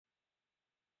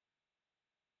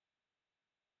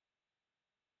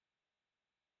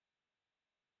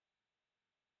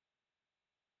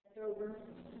Over.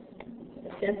 The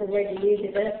simple way to use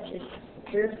it up is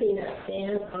stir peanuts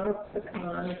in, or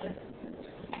pecans,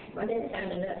 whatever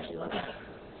kind of nuts you like.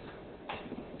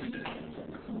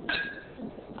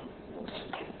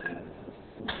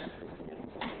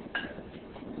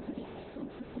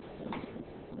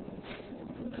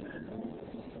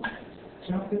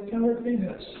 Chocolate covered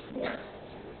peanuts. Yeah.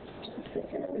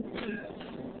 Chocolate covered peanuts.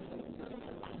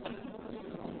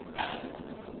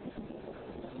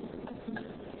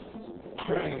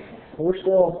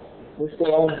 We're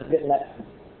still on getting that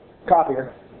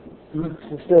copier. We're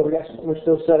still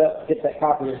set up to get that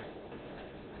copier.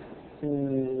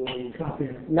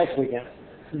 Copier. Next weekend.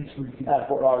 Next weekend. Out of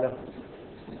Fort Lauderdale.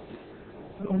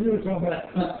 Oh, you were talking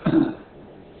about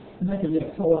making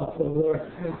that pull-off over there.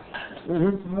 I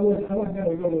wouldn't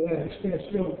never go to that expense.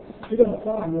 You're going to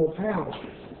find those houses.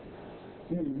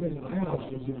 Individual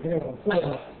houses that have a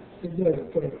pull-off. You do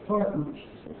it for apartments,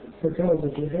 because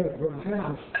if you have it for a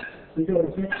house, you go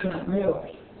to fix something else.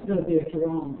 It'll be at the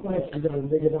wrong place. You got to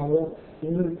dig it all up. You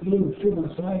lose too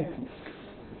much land.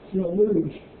 You'll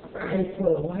lose 8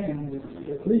 foot of land,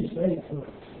 at least 8 foot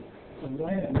of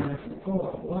land that's a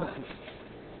pull-off line.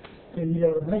 And you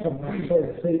got to make them like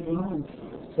 30 feet long.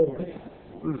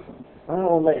 I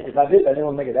don't want to make it. If I did, I didn't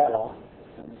want to make it that long.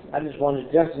 I just wanted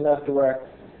just enough to where.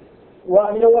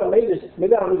 Well, you know what? Maybe I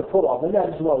don't need to pull off. Maybe I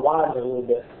just want to widen it a little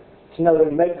bit. So, you know,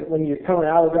 when you're coming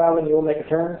out of the driveway and you want to make a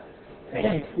turn,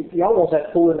 you almost have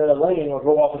to pull into the lane or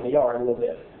go off in the yard a little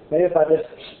bit. Maybe if I just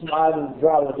widen the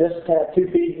driveway just have 2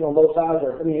 feet on both sides,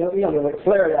 or like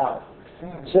flare it out.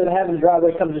 Instead of having the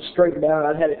driveway come just straight down,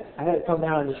 I had it come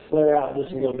down and just flare out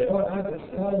just a little bit. Well, I just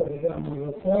thought of it on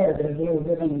the flare a little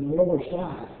bit on the lower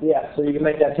side. Yeah, so you can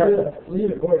make that turn.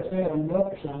 Leave it where it's at on the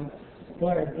upper side.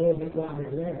 Flare a little bit longer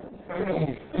there.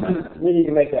 Then you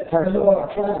can make that turn. There's a lot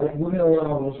of traffic whenever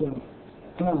I was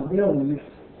trying to build it.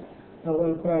 I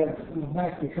went by and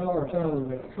backed the cars out of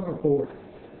the carport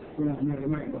around there to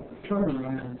make a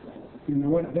turnaround. And I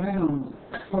went down,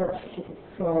 parked the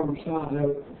car on the side of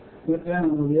it, went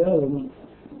down with the other one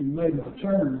and made my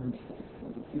turn.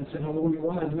 And I said, I wonder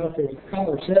why enough if the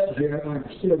car sits here, I can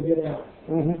still get out.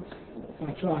 I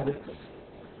tried it.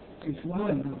 It's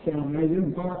wide enough down there. You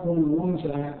can park on one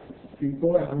side and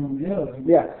go out on the other.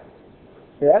 Yeah.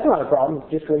 Yeah, that's not a problem.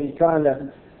 Just when you're trying to,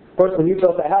 of course, when you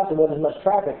built that house, there wasn't as much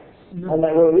traffic on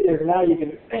that road either. Now you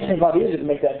can, it's a lot easier to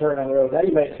make that turn on the road. Now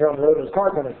you make it turn on the road, there's a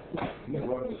car coming. There's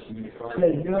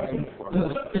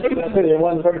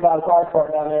 135 cars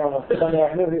parked down there on a Sunday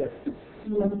afternoon here.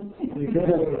 You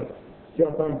could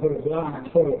jump on and put a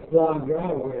blind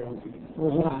driveway on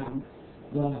blind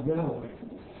driveway.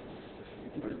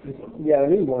 Yeah, they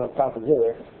need one up top of the hill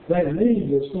there. They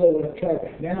need to slow that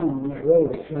traffic down on that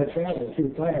road. If they travel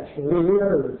too fast for the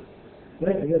curve. They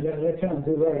come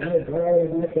through there and they drive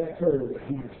and make that curve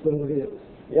and slow it is.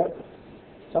 Yep.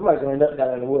 Somebody's going to end up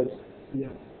down in the woods.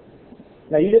 Yeah.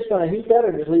 Now, you just going to heat that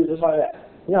or just leave it just like that?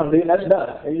 You know, dude, that's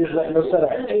done. Or you just letting it set up?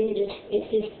 No,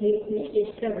 it's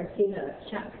just covered peanuts,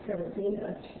 chocolate covered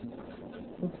peanuts.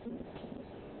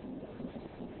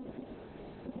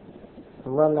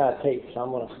 I'm running out of tape, so I'm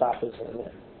going to stop this in a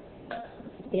minute.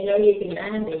 You know, you can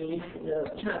buy these, the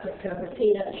chocolate covered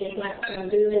peanuts, just like I'm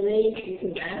doing these, you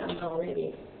can buy them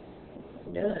already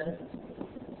done.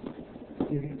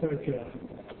 You can take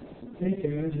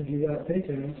pecans if you got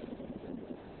pecans.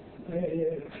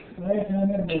 Last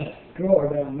time in the drawer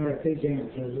down there,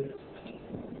 pecans, is it?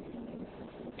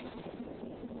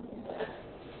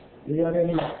 You got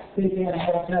any pecans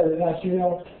out there that got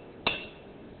shelled?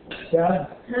 John?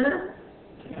 Huh?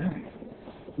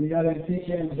 You got any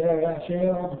pecans there that got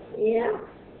shelled? Yeah.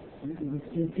 Pecans.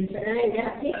 But I ain't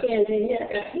got pecans in here, I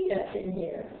got peanuts in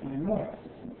here. I know.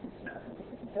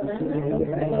 So I'm not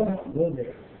gonna A little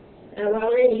bit. I've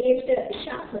already used up the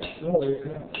chocolate. Oh,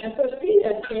 yeah. I put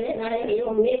peanuts in it, and I ain't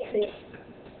gonna mix it.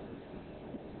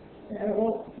 I don't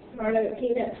want part of it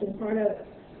peanuts and part of it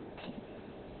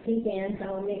pecans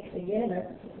all mixed together.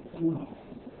 Oh.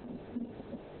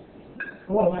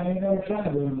 Well, I ain't never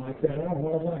tried doing like that. I don't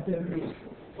know like that.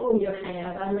 Oh, you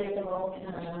have. I make them all the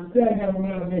time. They never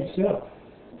really mixed up.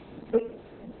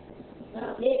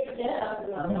 Not mixed up,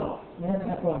 no. No,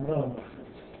 that's what I'm doing.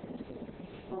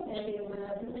 Maybe it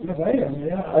wasn't. But they don't,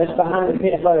 yeah. It's behind the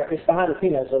peanut butter. It's behind the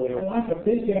peanuts over I here. like a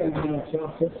pecan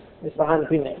chocolate. It's behind the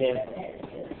peanut can. I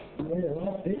really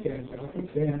like pecan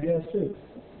chocolate. Pecan, yes, too.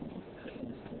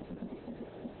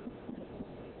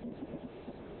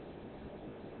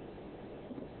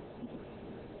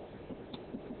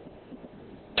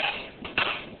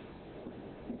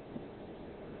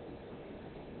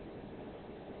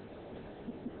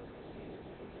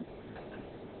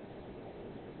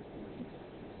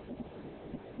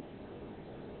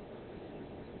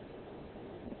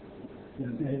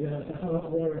 They got the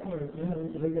hot water hard.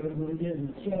 They got to get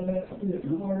in the shut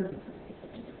getting hard.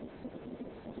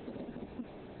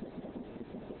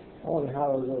 I wonder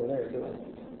how those over there doing.